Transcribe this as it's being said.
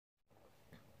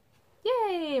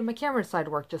Hey, my camera decided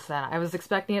to work just then. I was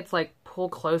expecting it to like pull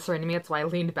closer into me, that's why I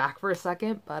leaned back for a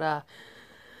second, but I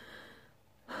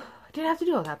didn't have to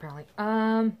do all that apparently.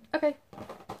 Okay.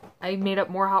 I made up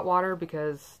more hot water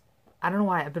because I don't know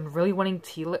why I've been really wanting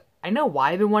tea. I know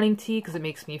why I've been wanting tea, because it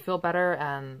makes me feel better,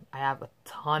 and I have a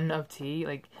ton of tea.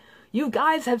 Like, you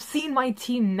guys have seen my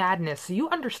tea madness, so you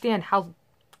understand how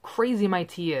crazy my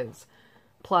tea is.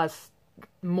 Plus,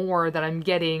 more that I'm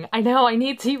getting. I know, I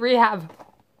need tea rehab.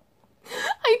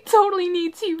 I totally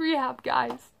need tea rehab,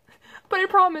 guys. But I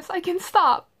promise I can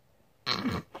stop.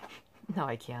 No,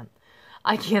 I can't.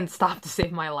 I can't stop to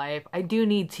save my life. I do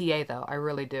need TA, though. I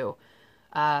really do.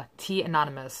 Tea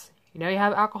Anonymous. You know you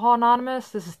have Alcohol Anonymous?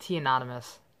 This is Tea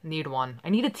Anonymous. Need one. I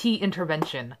need a tea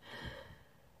intervention.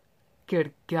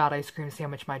 Good God, ice cream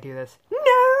sandwich might do this.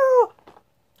 No!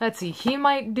 Let's see. He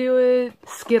might do it.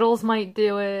 Skittles might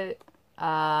do it.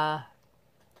 Brian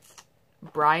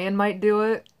might do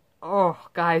it. Oh,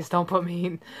 guys, don't put me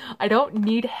in. I don't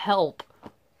need help.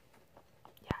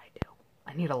 Yeah, I do.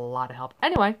 I need a lot of help.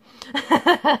 Anyway.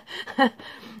 I've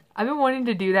been wanting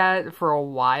to do that for a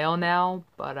while now,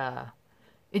 but,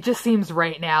 it just seems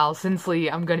right now, since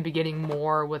I'm going to be getting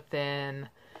more within,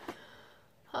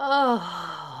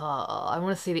 I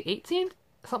want to say the 18th?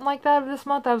 Something like that of this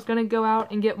month. I was going to go out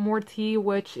and get more tea,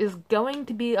 which is going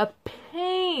to be a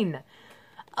pain.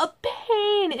 A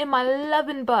pain in my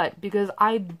lovin' butt, because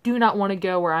I do not want to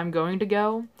go where I'm going to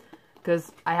go,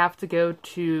 because I have to go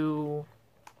to,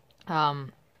 I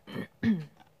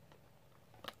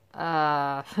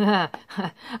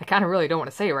kind of really don't want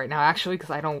to say it right now, actually, because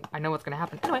I know what's going to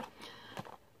happen. Anyway,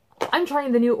 I'm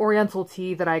trying the new Oriental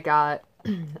tea that I got,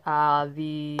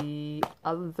 the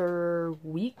other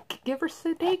week, give or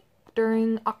take,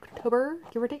 during October,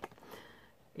 give or take.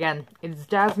 Again, it's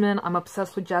jasmine. I'm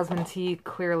obsessed with jasmine tea,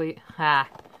 clearly. Ha.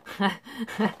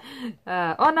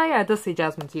 Oh, no, yeah, it does say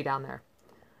jasmine tea down there.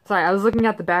 Sorry, I was looking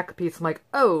at the back piece, I'm like,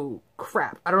 oh,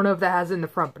 crap. I don't know if that has it in the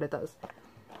front, but it does.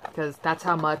 Because that's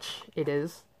how much it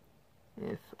is.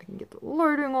 If I can get the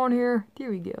lighting on here. There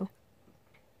we go.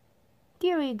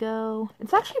 There we go.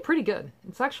 It's actually pretty good.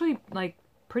 It's actually, like,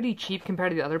 pretty cheap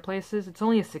compared to the other places. It's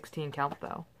only a 16 count,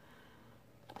 though.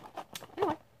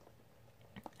 Anyway.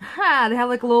 Ha! They have,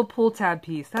 like, a little pull tab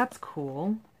piece. That's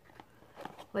cool.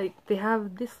 Like, they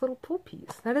have this little pull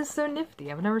piece. That is so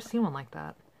nifty. I've never seen one like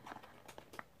that.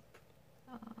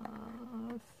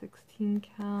 16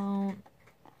 count.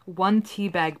 1 tea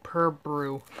bag per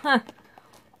brew.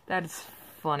 That is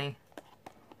funny.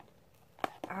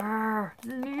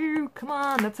 No, come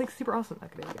on. That's like super awesome.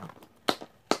 Okay, there we go.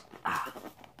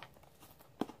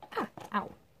 Ow.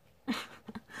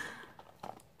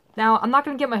 Now, I'm not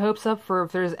going to get my hopes up for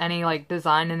if there's any, like,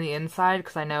 design in the inside,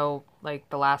 because I know, like,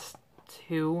 the last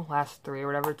 3, or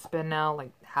whatever it's been now,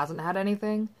 like, hasn't had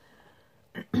anything.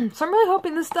 So I'm really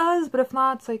hoping this does, but if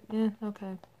not, it's like,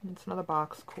 okay. It's another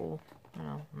box. Cool. You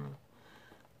know.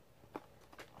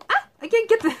 I can't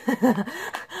get the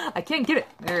I can't get it.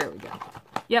 There we go.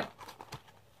 Yep.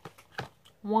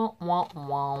 Wah, wah,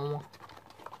 wah.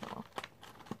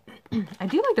 I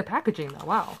do like the packaging though.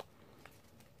 Wow.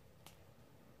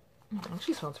 It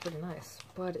actually smells pretty nice.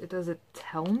 But does it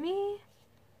tell me?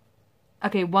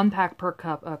 Okay, 1 pack per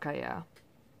cup. Okay, yeah.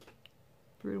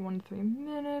 Brewed 1 to 3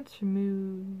 minutes.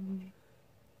 Remove.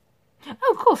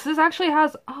 Oh, cool. So this actually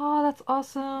has... Oh, that's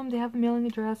awesome. They have a mailing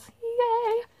address.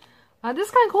 Yay! This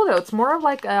is kind of cool, though. It's more of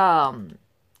like a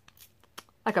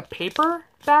paper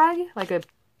bag. Like a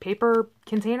paper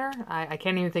container. I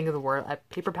can't even think of the word.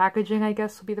 Paper packaging, I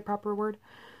guess, would be the proper word.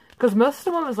 Because most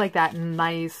of them is like that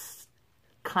nice,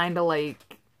 kind of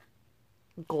like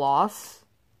gloss,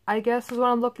 I guess is what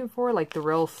I'm looking for. Like the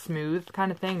real smooth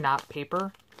kind of thing, not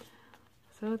paper.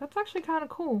 So that's actually kind of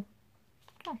cool.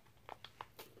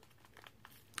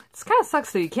 This kind of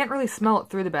sucks though, you can't really smell it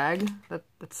through the bag.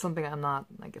 That's something I'm not,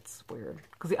 like, it's weird.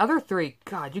 Because the other 3,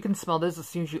 God, you can smell this as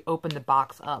soon as you open the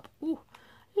box up. Ooh,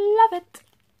 love it.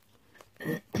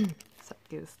 So it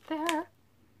goes there.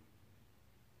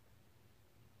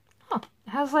 Huh, it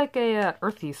has like a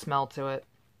earthy smell to it.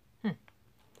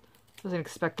 Wasn't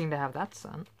expecting to have that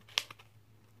scent.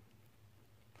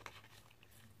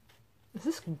 Is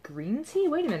this green tea?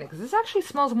 Wait a minute, because this actually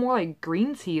smells more like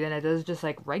green tea than it does just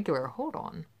like regular. Hold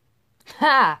on.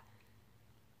 Ha!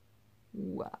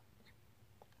 Wow.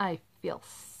 I feel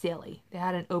silly. They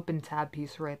had an open tab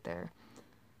piece right there.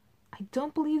 I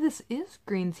don't believe this is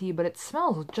green tea, but it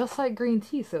smells just like green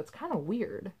tea, so it's kind of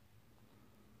weird.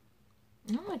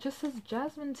 No, it just says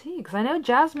jasmine tea, because I know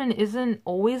jasmine isn't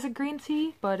always a green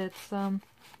tea, but it's, wow.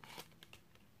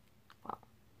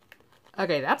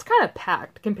 Okay, that's kind of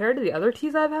packed compared to the other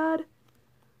teas I've had.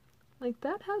 Like,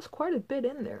 that has quite a bit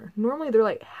in there. Normally they're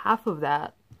like half of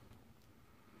that.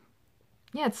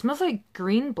 Yeah, it smells like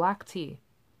green black tea.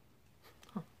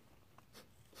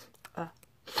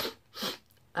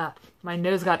 My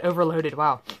nose got overloaded.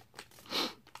 Wow.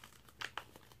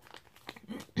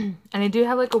 And I do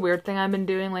have like a weird thing I've been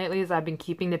doing lately is I've been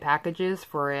keeping the packages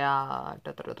for a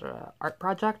art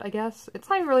project, I guess. It's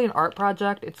not really an art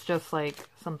project. It's just like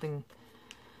something...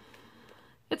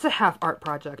 It's a half art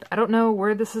project. I don't know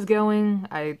where this is going.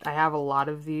 I have a lot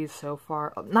of these so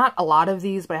far. Not a lot of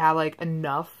these, but I have like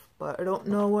enough. But I don't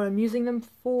know what I'm using them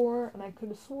for. And I could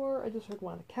have swore I just heard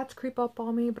one of the cats creep up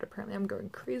on me. But apparently I'm going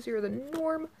crazier than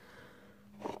norm.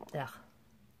 Ugh.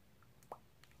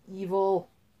 Evil.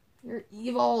 You're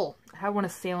evil. I have one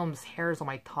of Salem's hairs on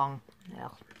my tongue.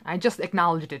 Ugh. I just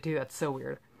acknowledged it too. That's so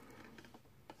weird.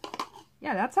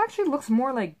 Yeah, that actually looks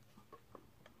more like...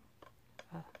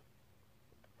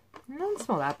 It doesn't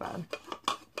smell that bad.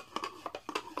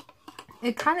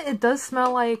 It does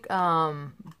smell like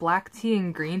black tea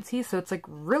and green tea, so it's like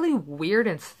really weird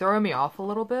and it's throwing me off a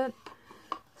little bit.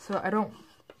 So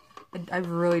I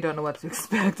really don't know what to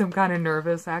expect. I'm kind of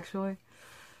nervous actually.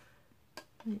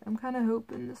 I'm kind of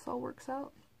hoping this all works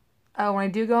out. When I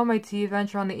do go on my tea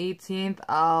adventure on the 18th,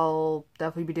 I'll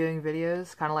definitely be doing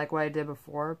videos, kind of like what I did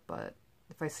before, but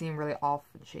if I seem really off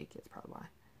and shaky, it's probably why.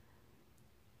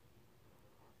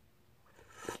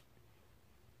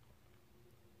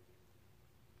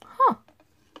 Huh.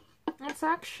 That's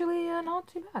actually not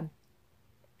too bad.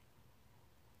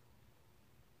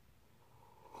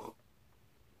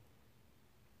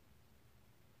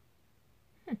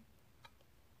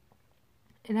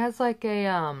 It has like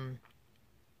a,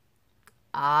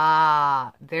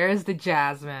 there's the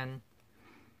jasmine.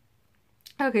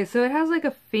 Okay, so it has like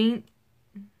a faint...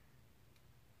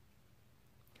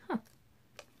 Huh.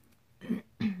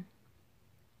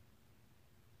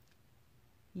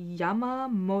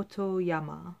 Moto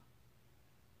Yama.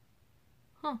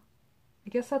 Huh. I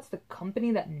guess that's the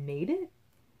company that made it?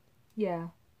 Yeah.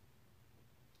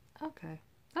 Okay.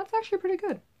 That's actually pretty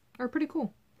good. Or pretty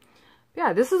cool.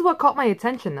 Yeah, this is what caught my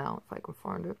attention now, if I can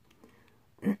find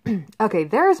it. Okay,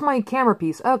 there's my camera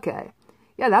piece. Okay.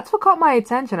 Yeah, that's what caught my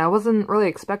attention. I wasn't really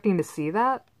expecting to see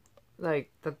that. Like,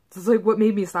 that's like what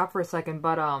made me stop for a second.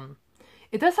 But,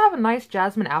 it does have a nice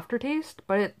jasmine aftertaste,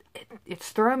 but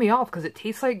it's throwing me off because it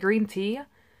tastes like green tea.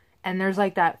 And there's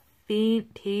like that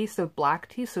faint taste of black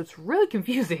tea, so it's really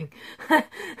confusing.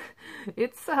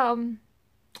 It's,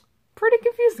 pretty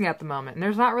confusing at the moment. And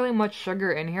there's not really much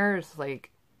sugar in here. It's like...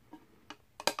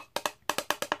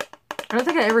 I don't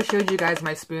think I ever showed you guys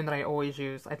my spoon that I always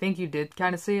use. I think you did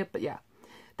kind of see it, but yeah.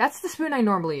 That's the spoon I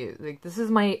normally use. Like, this is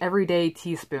my everyday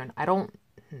teaspoon. I don't...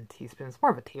 Teaspoon, it's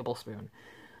more of a tablespoon.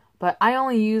 But I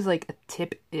only use, like, a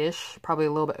tip-ish. Probably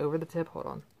a little bit over the tip. Hold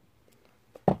on.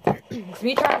 It's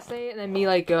me trying to say it, and then me,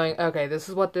 like, going, okay, this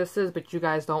is what this is, but you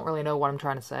guys don't really know what I'm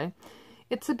trying to say.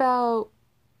 It's about...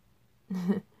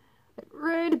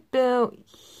 right about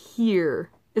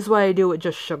here is what I do with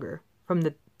just sugar from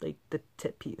the, like, the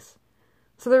tip piece.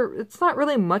 So it's not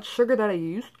really much sugar that I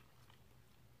use.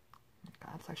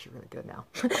 God, it's actually really good now.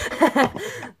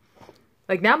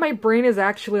 Like, now my brain is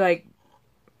actually,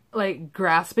 like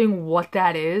grasping what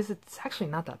that is. It's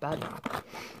actually not that bad now.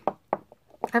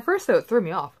 At first, though, it threw me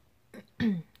off.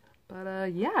 But,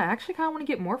 yeah, I actually kind of want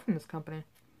to get more from this company.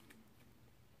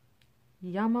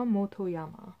 Moto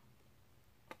Yama.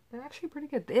 They're actually pretty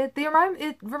good. It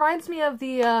reminds me of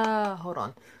the, hold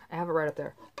on. I have it right up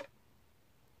there.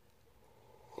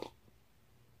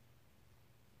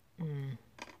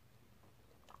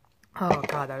 Oh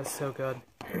god, that is so good.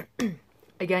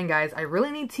 Again, guys, I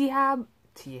really need tea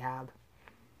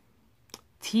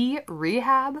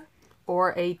rehab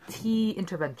or a tea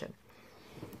intervention.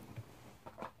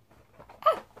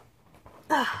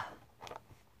 But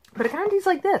it kind of tastes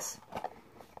like this.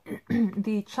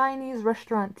 The Chinese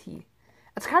restaurant tea.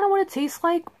 That's kind of what it tastes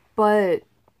like, but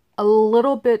a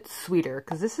little bit sweeter,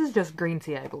 because this is just green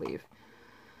tea, I believe.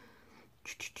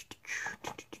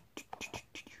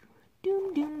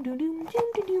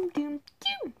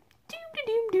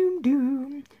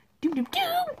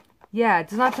 Yeah, it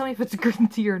does not tell me if it's green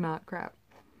tea or not. Crap.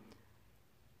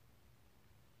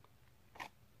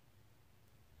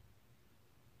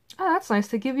 Oh, that's nice.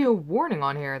 They give you a warning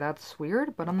on here. That's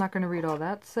weird, but I'm not going to read all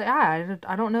that. So, I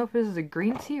don't know if this is a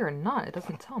green tea or not. It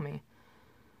doesn't tell me.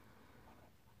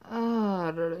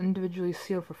 Individually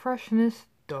sealed for freshness.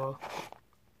 Duh.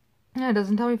 Yeah, it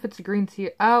doesn't tell me if it's a green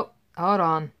tea. Oh, hold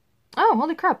on. Oh,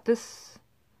 holy crap. This...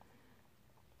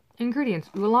 Ingredients.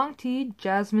 Oolong tea,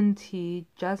 jasmine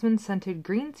scented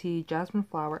green tea, jasmine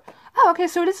flower. Oh, okay,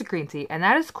 so it is a green tea. And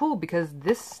that is cool because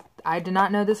this... I did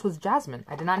not know this was jasmine.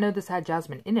 I did not know this had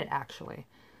jasmine in it, actually.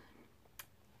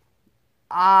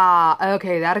 Ah,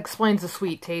 okay, that explains the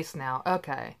sweet taste now.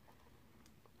 Okay.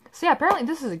 So yeah, apparently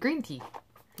this is a green tea.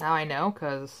 Now I know,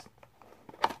 because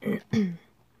I don't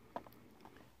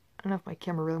know if my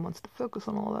camera really wants to focus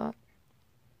on all that.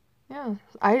 Yeah,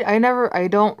 I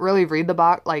don't really read the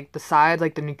box, like the sides,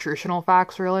 like the nutritional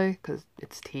facts, really, because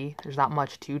it's tea. There's not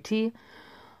much to tea.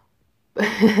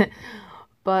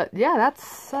 But yeah,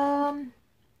 that's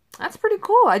pretty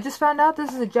cool. I just found out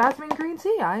this is a jasmine green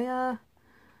tea. I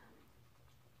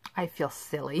feel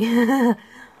silly.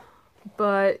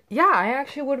 But yeah, I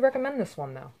actually would recommend this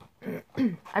one though.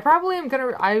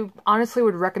 I honestly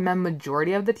would recommend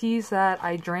majority of the teas that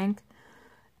I drink.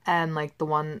 And like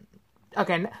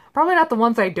okay, probably not the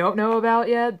ones I don't know about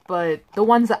yet, but the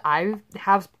ones that I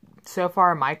have so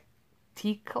far in my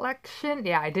tea collection.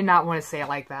 Yeah, I did not want to say it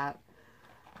like that.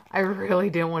 I really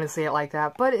didn't want to say it like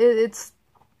that, but it's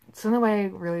the only way I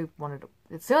really wanted to.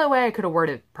 It's the only way I could have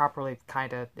worded it properly,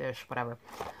 kinda-ish, whatever.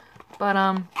 But,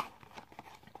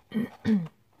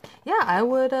 yeah, I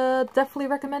would, definitely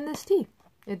recommend this tea.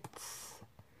 It's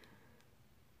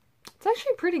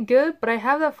actually pretty good, but I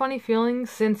have that funny feeling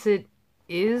since it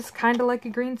is kind of like a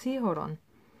green tea. Hold on.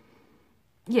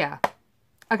 Yeah.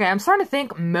 Okay, I'm starting to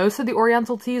think most of the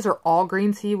Oriental teas are all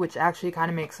green tea, which actually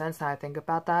kind of makes sense now I think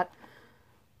about that.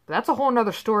 But that's a whole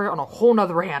nother story on a whole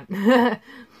nother rant.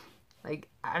 Like,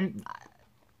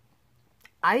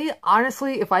 I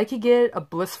honestly, if I could get a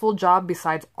blissful job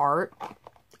besides art,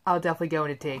 I would definitely go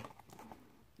into tea.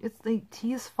 It's like,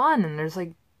 tea is fun, and there's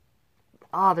like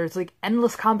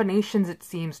endless combinations, it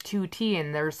seems, to tea,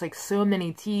 and there's like so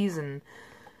many teas, and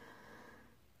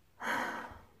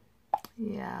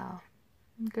yeah,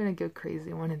 I'm gonna go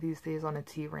crazy one of these days on a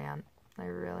tea rant. I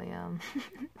really am.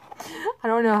 I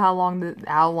don't know how long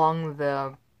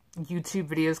the YouTube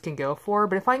videos can go for,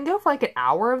 but if I can go for like an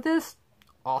hour of this,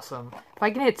 awesome. If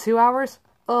I can hit 2 hours,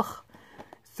 ugh.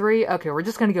 3, okay, we're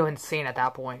just gonna go insane at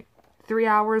that point. 3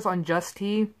 hours on just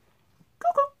tea,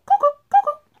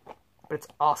 but it's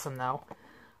awesome though.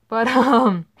 But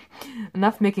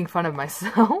enough making fun of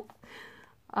myself.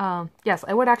 Yes,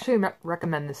 I would actually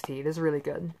recommend this tea. It is really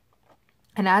good.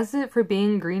 And as it for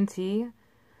being green tea,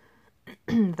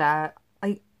 that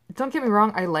don't get me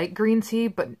wrong, I like green tea,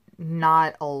 but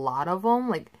not a lot of them.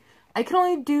 Like, I can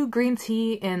only do green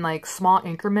tea in like small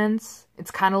increments.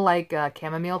 It's kind of like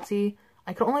chamomile tea.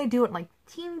 I can only do it in like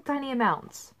teeny tiny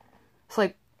amounts. It's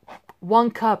like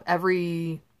 1 cup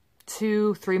every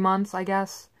 2-3 months, I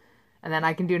guess. And then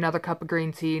I can do another cup of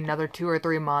green tea, another 2 or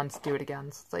 3 months, do it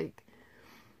again. So it's like,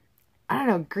 I don't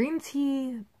know, green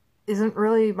tea isn't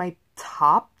really my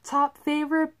top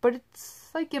favorite, but it's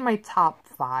like in my top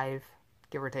 5,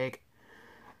 give or take.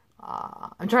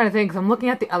 I'm trying to think, because I'm looking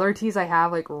at the other teas I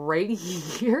have, like, right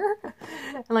here.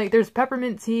 And, like, there's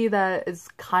peppermint tea that is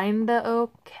kinda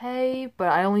okay, but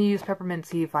I only use peppermint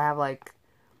tea if I have, like,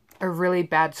 a really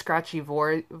bad scratchy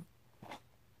voice.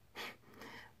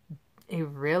 A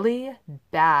really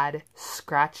bad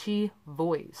scratchy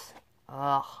voice.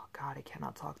 Ugh, God, I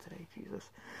cannot talk today,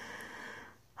 Jesus.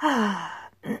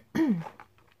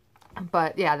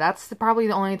 But, yeah, that's probably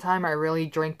the only time I really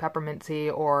drink peppermint tea,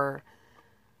 or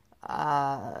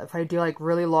if I do, like,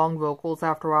 really long vocals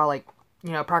after a while, like,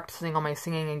 you know, practicing on my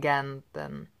singing again,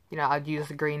 then, you know, I'd use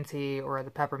the green tea, or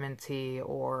the peppermint tea,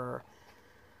 or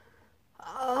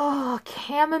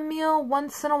chamomile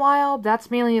once in a while.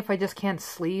 That's mainly if I just can't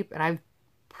sleep, and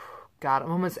God,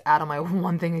 I'm almost out of my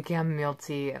one thing of chamomile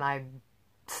tea, and I'm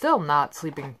still not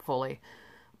sleeping fully.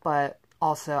 But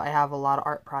also, I have a lot of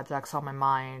art projects on my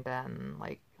mind, and,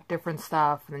 like, different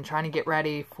stuff, and then trying to get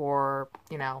ready for,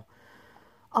 you know,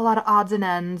 a lot of odds and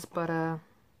ends. But,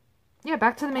 yeah,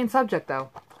 back to the main subject,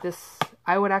 though.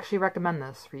 I would actually recommend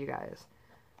this for you guys.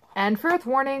 And fair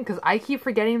warning, because I keep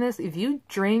forgetting this, if you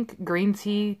drink green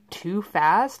tea too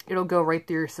fast, it'll go right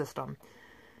through your system.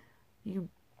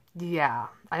 Yeah,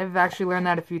 I've actually learned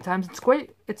that a few times.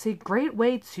 It's a great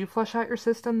way to flush out your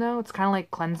system, though. It's kind of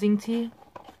like cleansing tea,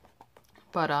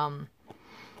 but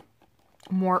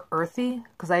more earthy.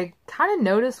 Because I kind of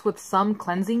noticed with some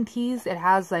cleansing teas, it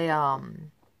has a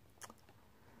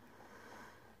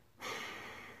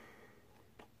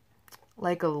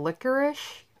like a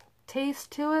licorice taste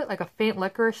to it, like a faint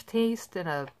licorice taste and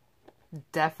a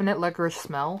definite licorice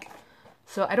smell.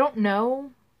 So I don't know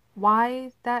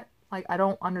why that. Like, I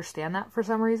don't understand that for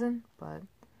some reason, but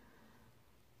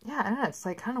yeah, I don't know, it's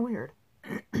like kind of weird.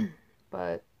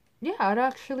 But yeah, I'd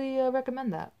actually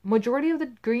recommend that. Majority of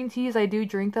the green teas I do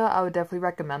drink, though, I would definitely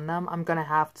recommend them. I'm gonna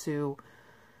have to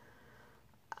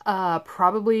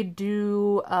Probably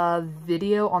do a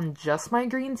video on just my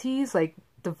green teas, like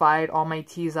divide all my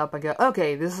teas up and go,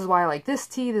 okay, this is why I like this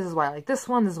tea, this is why I like this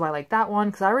one, this is why I like that one,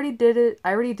 because I already did it.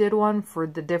 I already did one for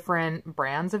the different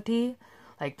brands of tea,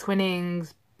 like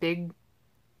Twinings,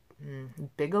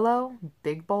 Bigelow,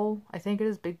 Big Bowl, I think it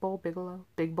is, Big Bowl, Bigelow,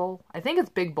 Big Bowl. I think it's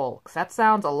Big Bowl, because that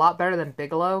sounds a lot better than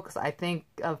Bigelow, because I think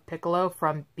of Piccolo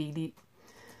from BDZ.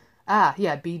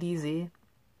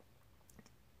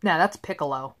 No, that's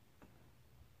Piccolo.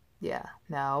 Yeah,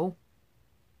 no.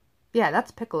 Yeah,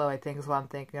 that's Piccolo, I think, is what I'm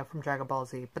thinking of from Dragon Ball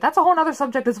Z. But that's a whole other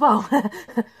subject as well.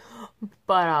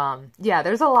 But, yeah,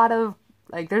 there's a lot of,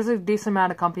 like, there's a decent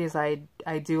amount of companies I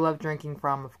do love drinking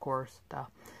from, of course. Duh.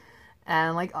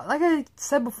 And, like I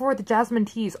said before, the jasmine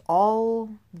teas, all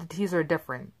the teas are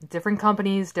different. Different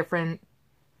companies, different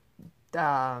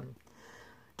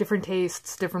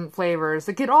tastes, different flavors.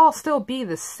 It could all still be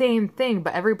the same thing,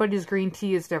 but everybody's green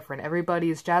tea is different.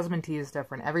 Everybody's jasmine tea is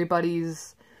different.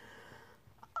 Everybody's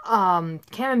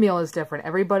chamomile is different.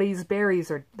 Everybody's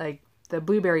berries are, like, the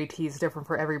blueberry tea is different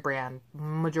for every brand.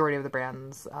 Majority of the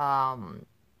brands. I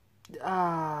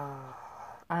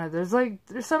don't know,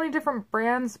 there's so many different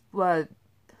brands, but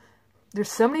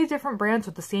there's so many different brands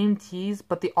with the same teas,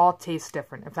 but they all taste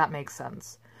different, if that makes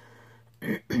sense.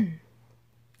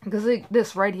 Because, like,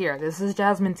 this right here, this is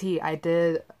jasmine tea. I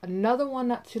did another one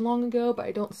not too long ago, but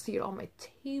I don't see it on my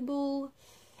table.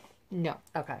 No,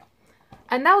 okay.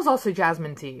 And that was also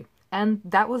jasmine tea. And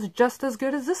that was just as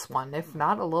good as this one, if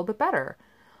not a little bit better.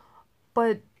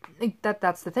 But like,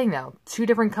 that's the thing, though. Two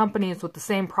different companies with the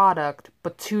same product,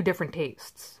 but two different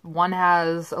tastes. One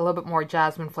has a little bit more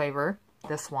jasmine flavor,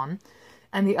 this one.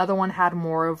 And the other one had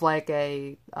more of, like,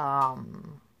 a,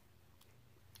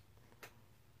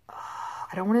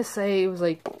 I don't want to say it was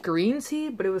like green tea,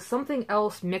 but it was something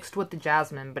else mixed with the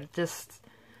jasmine, but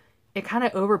it kind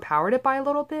of overpowered it by a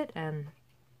little bit, and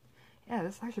yeah,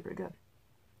 this is actually pretty good.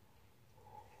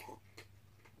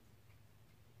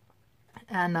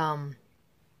 And,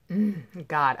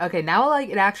 God, okay, now, like,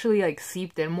 it actually, like,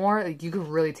 seeped in more, like, you can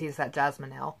really taste that jasmine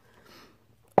now.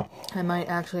 I might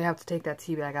actually have to take that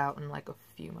tea bag out in, like, a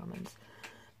few moments.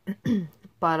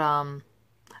 But,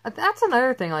 that's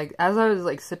another thing, like, as I was,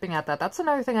 like, sipping at that, that's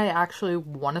another thing I actually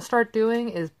want to start doing,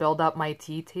 is build up my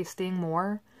tea tasting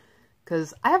more.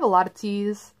 Because I have a lot of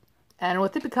teas, and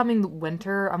with it becoming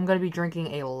winter, I'm going to be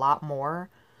drinking a lot more.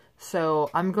 So,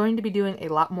 I'm going to be doing a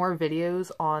lot more videos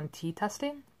on tea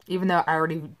testing, even though I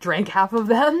already drank half of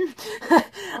them.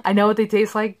 I know what they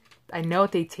taste like,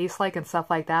 and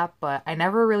stuff like that, but I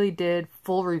never really did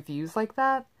full reviews like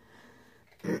that.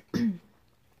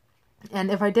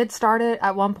 And if I did start it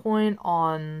at one point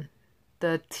on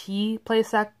the tea play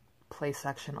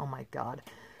section, oh my god,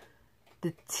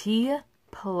 the tea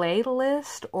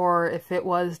playlist, or if it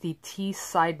was the tea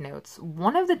side notes,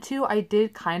 one of the two I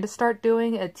did kind of start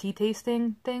doing a tea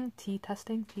tasting thing. Tea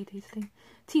tasting.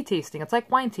 It's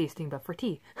like wine tasting, but for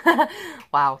tea.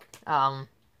 Wow.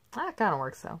 That kind of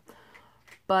works though.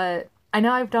 But I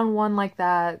know I've done one like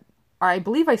that, or I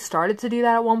believe I started to do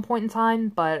that at one point in time,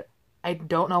 but I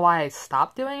don't know why I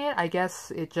stopped doing it. I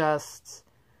guess it just,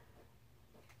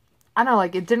 I don't know,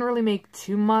 like, it didn't really make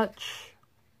too much,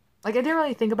 like, I didn't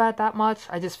really think about it that much.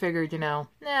 I just figured, you know,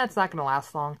 it's not gonna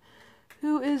last long.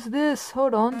 Who is this?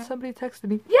 Hold on, somebody texted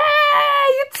me.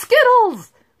 Yay! It's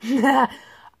Skittles!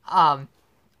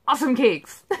 Awesome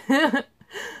cakes!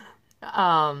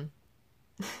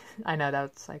 I know,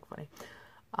 that's, like, funny.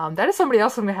 That is somebody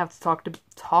else I'm gonna have to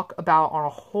talk about on a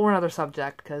whole other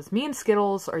subject, because me and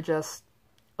Skittles are just,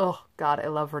 oh god, I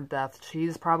love her to death.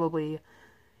 She's probably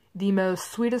the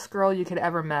most sweetest girl you could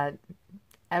ever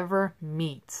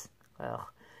meet.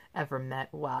 Ever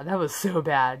met. Wow, that was so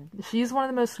bad. She's one of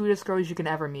the most sweetest girls you can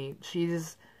ever meet.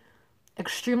 She's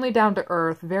extremely down to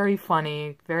earth, very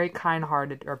funny, very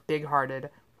kind-hearted, or big-hearted.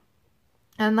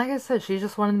 And like I said, she's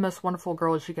just one of the most wonderful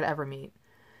girls you could ever meet.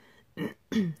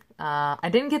 I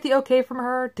didn't get the okay from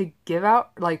her to give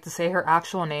out, like, to say her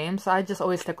actual name, so I just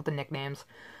always stick with the nicknames.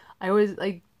 I always,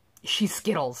 like, she's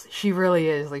Skittles. She really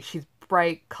is. Like, she's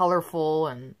bright, colorful,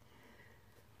 and...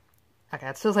 Okay,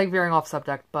 it's just, like, veering off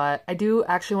subject, but I do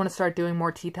actually want to start doing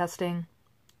more tea testing.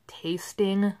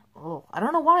 Tasting. Oh, I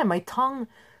don't know why. My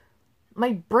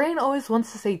brain always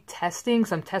wants to say testing,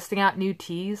 because I'm testing out new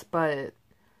teas, but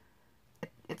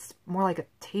it's more like a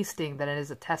tasting than it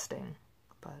is a testing.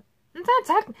 But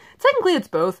technically it's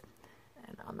both.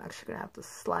 And I'm actually going to have to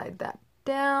slide that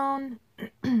down.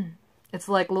 It's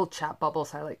like little chat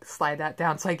bubbles, so I like slide that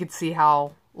down so I can see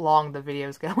how long the video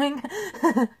is going.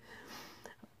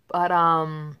 But,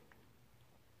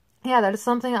 yeah, that is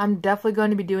something I'm definitely going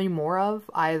to be doing more of.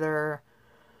 Either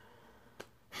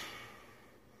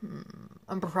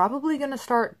I'm probably gonna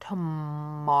start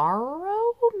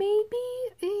tomorrow,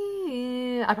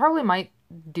 maybe? I probably might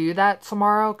do that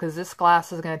tomorrow, because this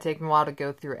glass is gonna take me a while to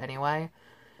go through anyway.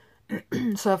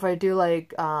 So if I do,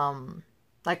 like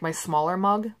my smaller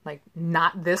mug, like,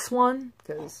 not this one,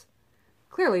 because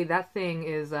clearly that thing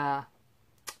is,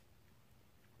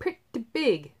 pretty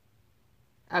big.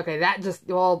 Okay, that just,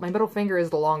 well, my middle finger is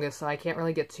the longest, so I can't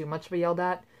really get too much of a yelled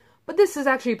at. But this is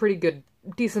actually a pretty good,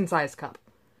 decent-sized cup.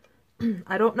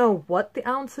 I don't know what the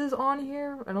ounce is on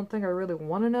here. I don't think I really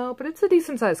want to know, but it's a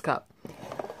decent-sized cup.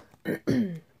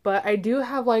 But I do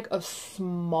have, like, a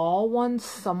small one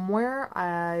somewhere.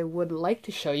 I would like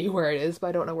to show you where it is, but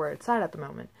I don't know where it's at the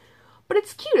moment. But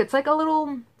it's cute. It's like a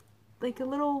little,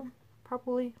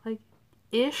 probably, like,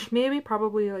 ish, maybe.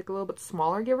 Probably, like, a little bit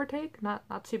smaller, give or take.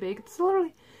 Not too big.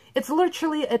 It's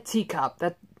literally a teacup.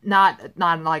 That, not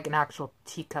like an actual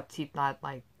teacup, not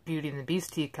like Beauty and the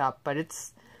Beast teacup, but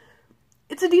it's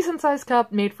a decent-sized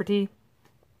cup made for tea.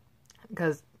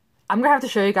 Because I'm going to have to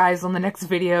show you guys on the next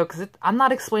video, because I'm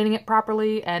not explaining it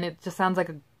properly, and it just sounds like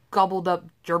a gobbled up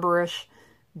gibberish.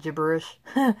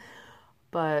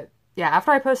 But, yeah,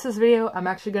 after I post this video, I'm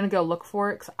actually going to go look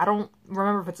for it, because I don't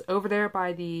remember if it's over there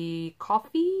by the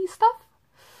coffee stuff?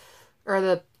 Or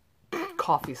the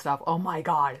coffee stuff. Oh my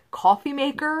god. Coffee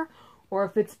maker? Or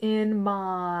if it's in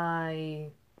my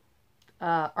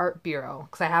art bureau,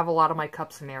 because I have a lot of my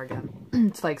cups in there again.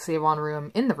 It's like save on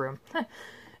room in the room.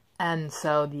 And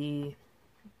so the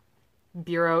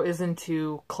bureau isn't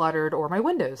too cluttered, or my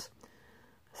windows.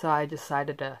 So I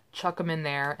decided to chuck them in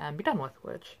there and be done with,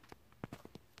 which...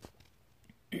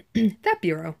 that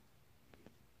bureau.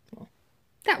 Well,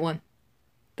 that one.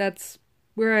 That's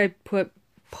where I put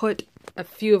a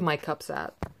few of my cups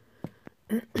at.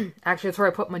 Actually, it's where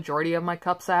I put majority of my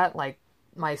cups at, like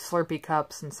my Slurpee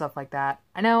cups and stuff like that.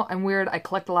 I know, I'm weird. I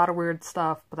collect a lot of weird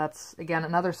stuff, but that's, again,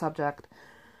 another subject.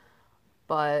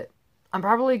 But I'm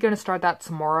probably going to start that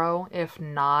tomorrow, if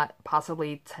not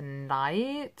possibly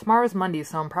tonight. Tomorrow's Monday,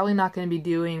 so I'm probably not going to be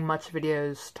doing much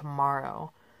videos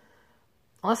tomorrow.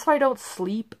 Unless if I don't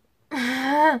sleep,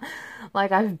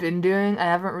 like I've been doing. I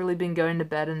haven't really been going to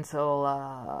bed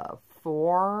until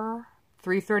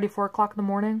 3:30, 4 o'clock in the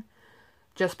morning.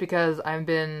 Just because I've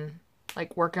been,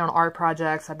 like, working on art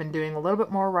projects. I've been doing a little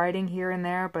bit more writing here and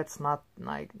there, but it's not,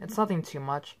 like, it's nothing too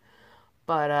much.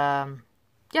 But,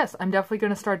 yes, I'm definitely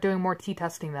going to start doing more tea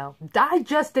testing, though. I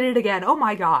just did it again! Oh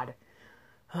my god!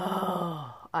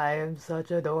 Oh, I am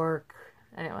such a dork.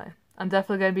 Anyway, I'm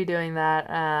definitely going to be doing that,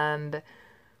 and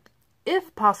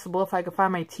if possible, if I could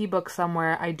find my tea book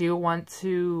somewhere, I do want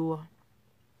to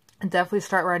definitely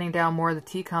start writing down more of the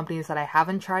tea companies that I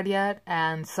haven't tried yet,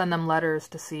 and send them letters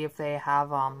to see if they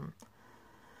have,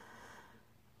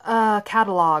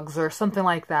 catalogs or something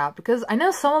like that, because I know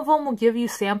some of them will give you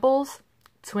samples.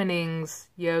 Twinnings,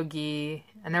 Yogi,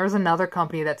 and there was another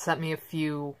company that sent me a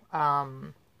few,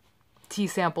 tea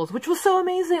samples, which was so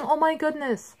amazing. Oh my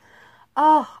goodness.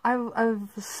 Oh, I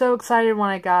was so excited when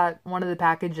I got one of the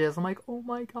packages. I'm like, oh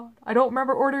my god, I don't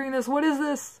remember ordering this. What is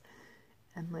this?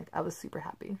 And, like, I was super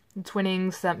happy.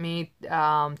 Twinnings sent me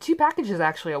 2 packages,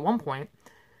 actually, at one point.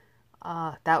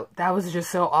 That was just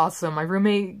so awesome. My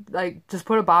roommate, like, just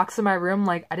put a box in my room,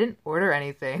 like, I didn't order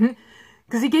anything.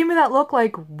 Because he gave me that look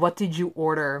like, what did you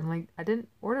order? I'm like, I didn't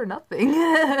order nothing.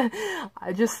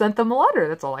 I just sent them a letter.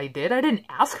 That's all I did. I didn't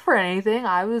ask for anything.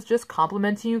 I was just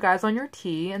complimenting you guys on your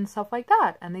tea and stuff like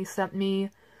that. And they sent me...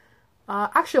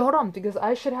 actually, hold on, because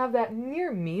I should have that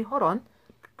near me. Hold on.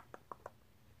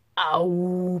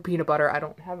 Oh, peanut butter. I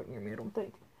don't have it near me, I don't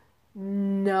think.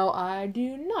 No, I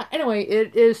do not. Anyway,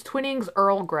 it is Twinnings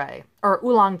Earl Grey, or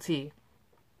Oolong Tea.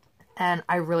 And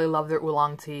I really love their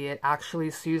oolong tea. It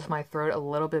actually soothes my throat a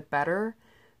little bit better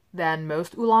than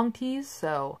most oolong teas,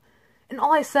 so... And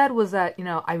all I said was that, you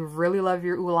know, I really love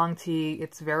your oolong tea.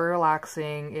 It's very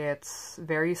relaxing. It's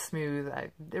very smooth.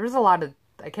 There's a lot of...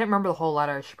 I can't remember the whole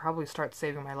letter. I should probably start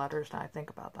saving my letters now I think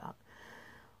about that.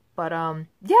 But,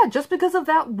 yeah, just because of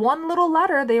that one little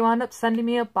letter, they wound up sending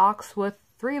me a box with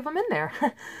 3 of them in there.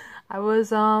 I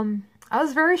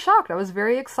was very shocked. I was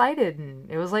very excited,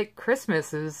 and it was like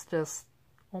Christmas. It was just,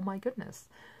 oh my goodness.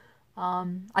 I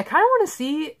kind of want to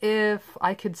see if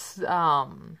I could,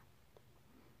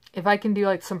 if I can do,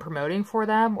 like, some promoting for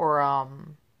them, or, I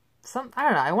don't know.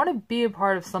 I want to be a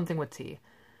part of something with tea.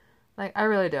 Like, I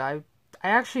really do. I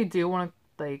actually do want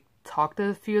to, like, talk to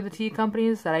a few of the tea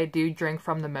companies that I do drink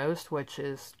from the most, which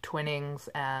is Twinnings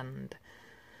and...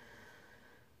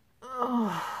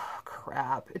 Oh,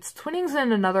 crap. It's Twinnings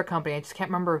and another company. I just can't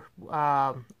remember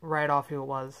right off who it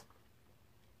was.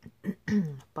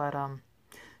 But,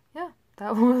 yeah,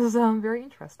 that was very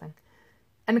interesting.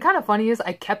 And kind of funny is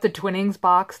I kept the Twinings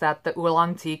box that the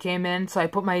oolong tea came in, so I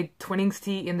put my Twinings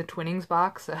tea in the Twinings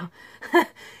box, so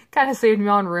kind of saved me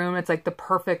on room. It's like the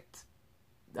perfect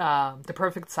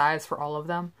size for all of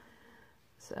them.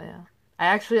 So yeah. I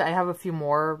have a few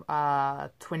more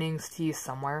Twinings teas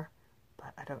somewhere,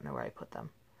 but I don't know where I put them.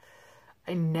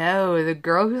 I know, the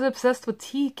girl who's obsessed with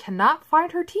tea cannot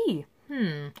find her tea.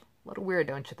 A little weird,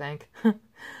 don't you think?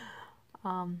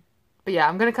 But yeah,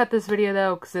 I'm gonna cut this video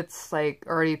though, because it's like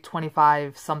already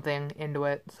 25 something into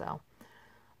it, so.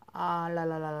 I'm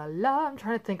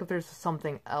trying to think if there's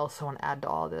something else I want to add to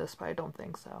all this, but I don't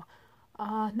think so.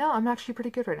 No, I'm actually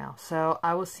pretty good right now. So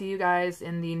I will see you guys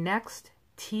in the next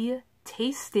tea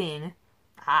tasting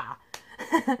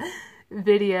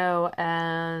video,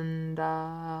 and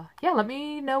yeah, let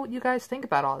me know what you guys think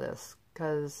about all this,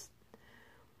 because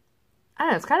I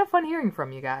don't know, it's kind of fun hearing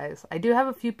from you guys. I do have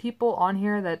a few people on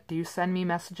here that do send me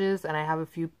messages, and I have a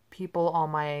few people on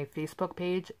my Facebook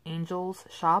page, Angel's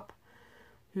Shop,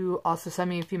 who also send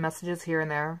me a few messages here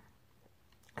and there.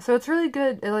 So it's really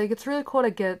good. Like, it's really cool to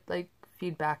get like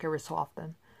feedback every so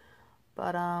often.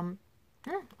 But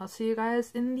yeah, I'll see you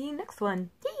guys in the next one.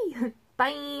 Yay!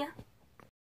 Bye.